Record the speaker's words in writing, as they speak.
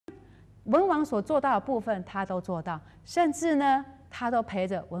文王所做到的部分，他都做到，甚至呢，他都陪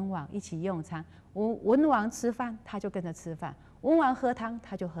着文王一起用餐。文王吃饭，他就跟着吃饭；文王喝汤，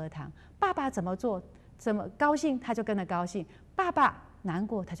他就喝汤。爸爸怎么做，怎么高兴，他就跟着高兴；爸爸难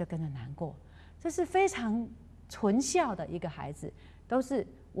过，他就跟着难过。这是非常纯孝的一个孩子，都是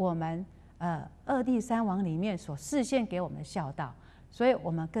我们二帝三王里面所示现给我们的孝道，所以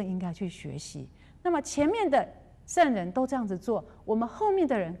我们更应该去学习。那么前面的圣人都这样子做，我们后面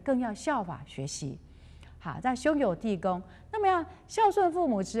的人更要效法学习。好，在兄友弟恭，那么要孝顺父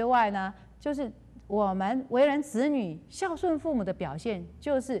母之外呢，就是我们为人子女孝顺父母的表现，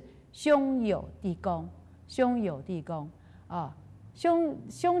就是兄友弟恭。兄友弟恭啊，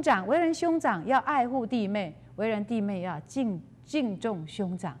兄长为人兄长要爱护弟妹，为人弟妹要敬重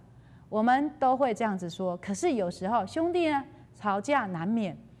兄长。我们都会这样子说，可是有时候兄弟呢吵架难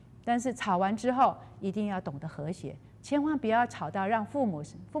免，但是吵完之后一定要懂得和谐，千万不要吵到让父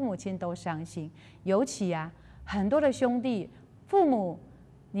母亲都伤心。尤其啊，很多的兄弟父母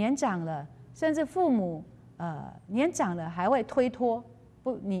年长了，甚至父母年长了还会推脱，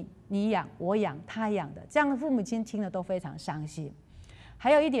不你养我养他养的，这样的父母亲听了都非常伤心。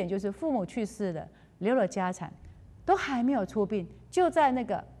还有一点就是父母去世了，留了家产，都还没有出殡，就在那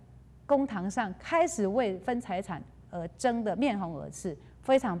个公堂上开始为分财产而争得面红耳赤，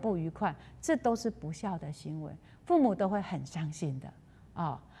非常不愉快，这都是不孝的行为，父母都会很伤心的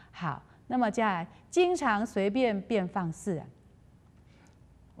哦。好，那么接下来，经常随便便放肆啊。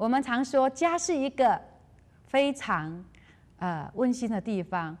我们常说家是一个非常温馨的地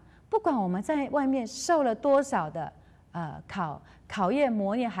方，不管我们在外面受了多少的考验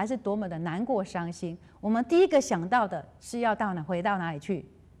磨练，还是多么的难过伤心，我们第一个想到的是要回到哪里去？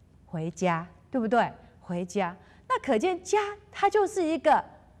回家，对不对？回家，那可见家它就是一个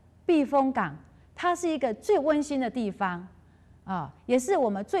避风港，它是一个最温馨的地方啊，也是我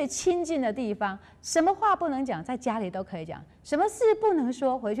们最亲近的地方。什么话不能讲，在家里都可以讲；什么事不能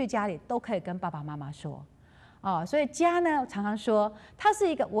说，回去家里都可以跟爸爸妈妈说。哦，所以家呢，常常说它是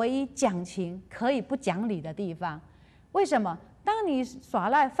一个唯一讲情可以不讲理的地方。为什么？当你耍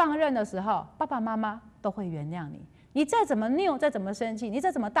赖放任的时候，爸爸妈妈都会原谅你。你再怎么拗，再怎么生气，你再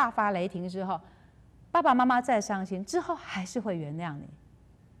怎么大发雷霆之后，爸爸妈妈再伤心之后，还是会原谅你，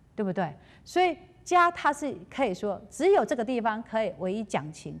对不对？所以家它是可以说只有这个地方可以唯一讲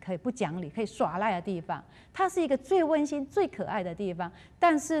情，可以不讲理，可以耍赖的地方。它是一个最温馨、最可爱的地方。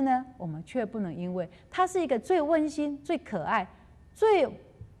但是呢，我们却不能因为它是一个最温馨、最可爱、最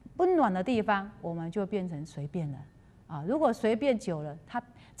温暖的地方，我们就变成随便了啊！如果随便久了，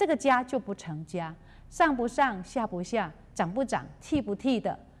这个家就不成家。上不上，下不下，长不长，替不替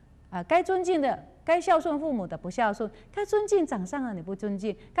的，该尊敬的，该孝顺父母的不孝顺，该尊敬长上的你不尊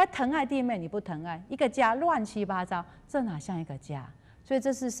敬，该疼爱弟妹你不疼爱，一个家乱七八糟，这哪像一个家？所以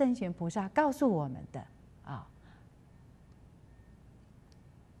这是圣贤菩萨告诉我们的啊。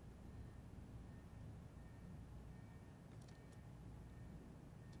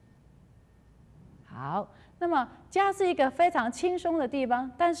好，那么家是一个非常轻松的地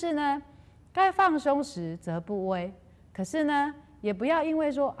方，但是呢，该放松时则不威。可是呢，也不要因为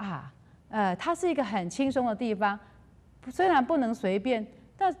说它是一个很轻松的地方，虽然不能随便，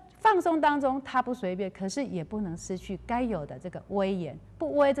但放松当中它不随便，可是也不能失去该有的这个威严，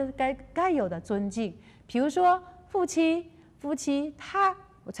不威这是该有的尊敬。比如说夫妻，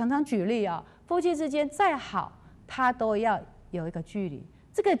我常常举例啊，夫妻之间再好，他都要有一个距离，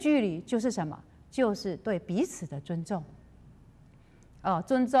这个距离就是什么？就是对彼此的尊重。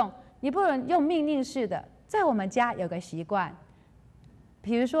尊重，你不能用命令式的。在我们家有个习惯，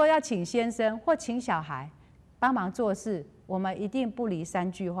比如说要请先生或请小孩帮忙做事，我们一定不离3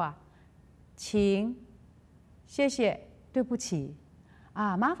句话：请、谢谢、对不起。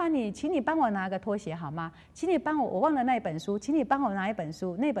麻烦你，请你帮我拿个拖鞋好吗？请你帮我忘了那本书，请你帮我拿一本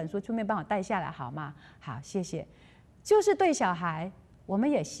书，那本书顺便帮我带下来好吗？好，谢谢。就是对小孩，我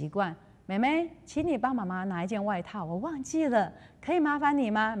们也习惯。妹妹，请你帮妈妈拿一件外套，我忘记了，可以麻烦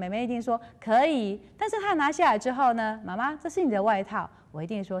你吗？妹妹一定说可以，但是她拿下来之后呢，妈妈，这是你的外套，我一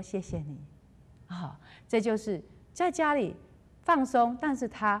定说谢谢你。这就是在家里放松，但是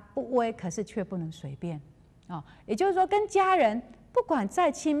他不威，可是却不能随便。也就是说，跟家人不管再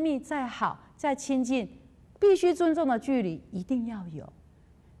亲密、再好、再亲近，必须尊重的距离一定要有。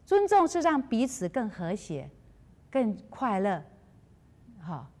尊重是让彼此更和谐、更快乐，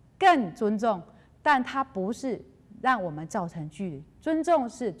更尊重，但它不是让我们造成距离。尊重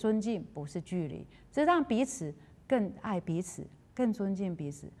是尊敬，不是距离，只让彼此更爱彼此，更尊敬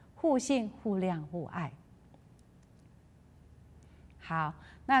彼此，互信、互谅、互爱。好，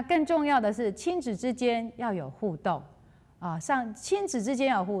那更重要的是亲子之间要有互动。亲子之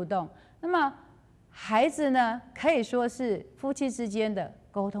间有互动。那么孩子呢，可以说是夫妻之间的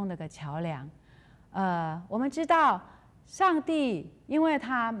沟通的一个桥梁。我们知道上帝因为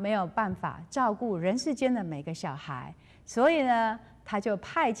他没有办法照顾人世间的每个小孩，所以呢，他就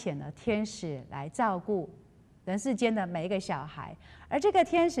派遣了天使来照顾人世间的每一个小孩。而这个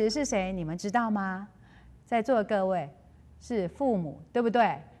天使是谁？你们知道吗？在座的各位是父母，对不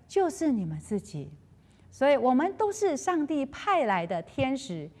对？就是你们自己。所以我们都是上帝派来的天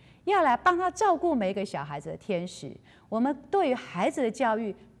使，要来帮他照顾每一个小孩子的天使。我们对于孩子的教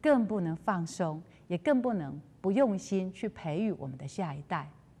育更不能放松，也更不能不用心去培育我们的下一代。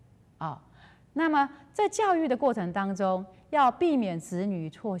那么在教育的过程当中，要避免子女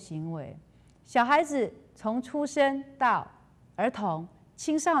错行为。小孩子从出生到儿童、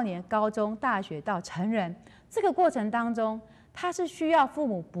青少年、高中、大学到成人，这个过程当中，他是需要父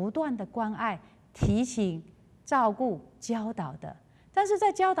母不断的关爱、提醒、照顾、教导的。但是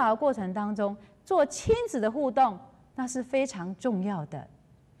在教导的过程当中，做亲子的互动，那是非常重要的。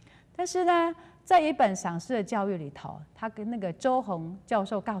但是呢，在一本赏识的教育里头，他跟那个周宏教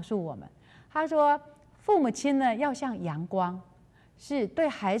授告诉我们，他说，父母亲呢要像阳光，是对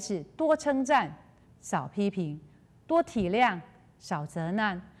孩子多称赞、少批评，多体谅、少责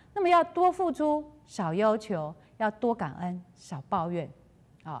难。那么要多付出、少要求，要多感恩、少抱怨。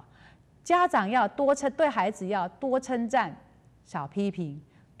家长要对孩子要多称赞、少批评，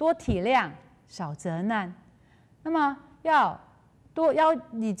多体谅、少责难。那么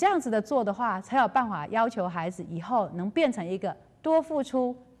你这样子的做的话，才有办法要求孩子以后能变成一个多付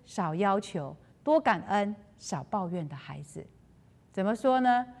出、少要求、多感恩、少抱怨的孩子。怎么说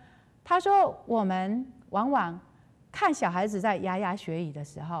呢？他说，我们往往看小孩子在牙牙学语的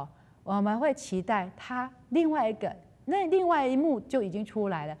时候，我们会期待他另外一幕就已经出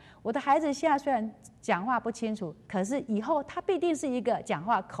来了。我的孩子现在虽然讲话不清楚，可是以后他必定是一个讲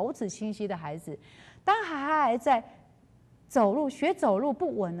话口齿清晰的孩子。当还在学走路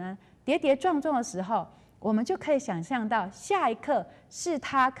不稳呢，跌跌撞撞的时候，我们就可以想象到下一刻是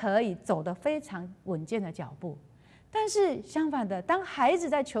他可以走得非常稳健的脚步。但是相反的，当孩子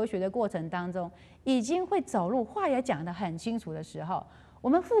在求学的过程当中已经会走路，话也讲得很清楚的时候，我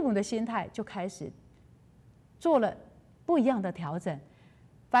们父母的心态就开始做了不一样的调整。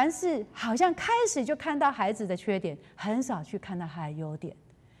凡事好像开始就看到孩子的缺点，很少去看到他的优点。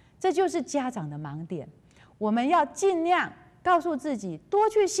这就是家长的盲点。我们要尽量告诉自己，多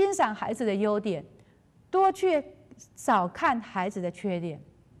去欣赏孩子的优点，多去少看孩子的缺点。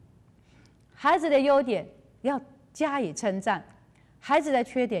孩子的优点要加以称赞，孩子的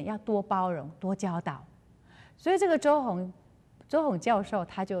缺点要多包容、多教导。所以这个周宏教授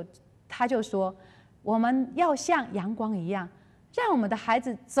他就说，我们要像阳光一样，让我们的孩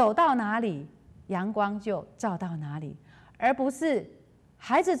子走到哪里，阳光就照到哪里，而不是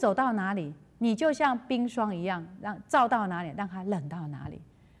孩子走到哪里，你就像冰霜一样，照到哪里，让他冷到哪里。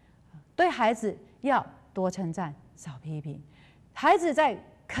对孩子要多称赞，少批评。孩子在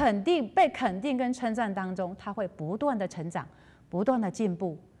被肯定跟称赞当中，他会不断的成长，不断的进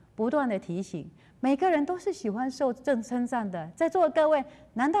步，不断的提醒。每个人都是喜欢受称赞的。在座的各位，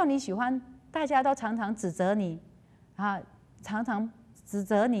难道你喜欢大家都常常指责你常常指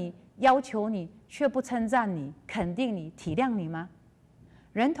责你、要求你，却不称赞你、肯定你、体谅你吗？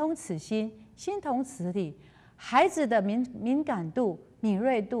人同此心，心同此理。孩子的敏感度、敏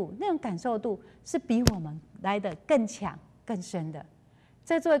锐度，那种感受度是比我们来的更强、更深的。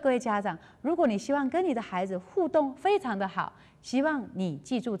在座的各位家长，如果你希望跟你的孩子互动非常的好，希望你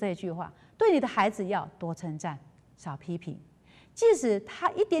记住这句话：对你的孩子要多称赞，少批评。即使他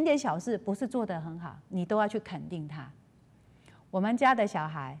一点点小事不是做得很好，你都要去肯定他。我们家的小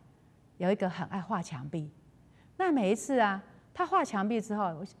孩有一个很爱画墙壁，那每一次他画墙壁之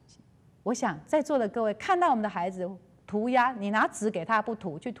后，我想在座的各位看到我们的孩子涂鸦，你拿纸给他不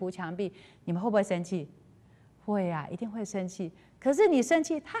涂，去涂墙壁，你们会不会生气？会呀，一定会生气。可是你生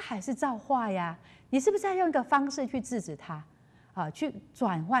气，他还是照画呀。你是不是要用一个方式去制止他，去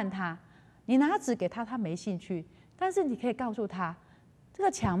转换他？你拿纸给他，他没兴趣，但是你可以告诉他，这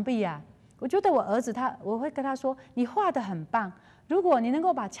个墙壁我觉得我儿子我会跟他说，你画得很棒。如果你能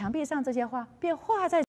够把墙壁上这些画变画在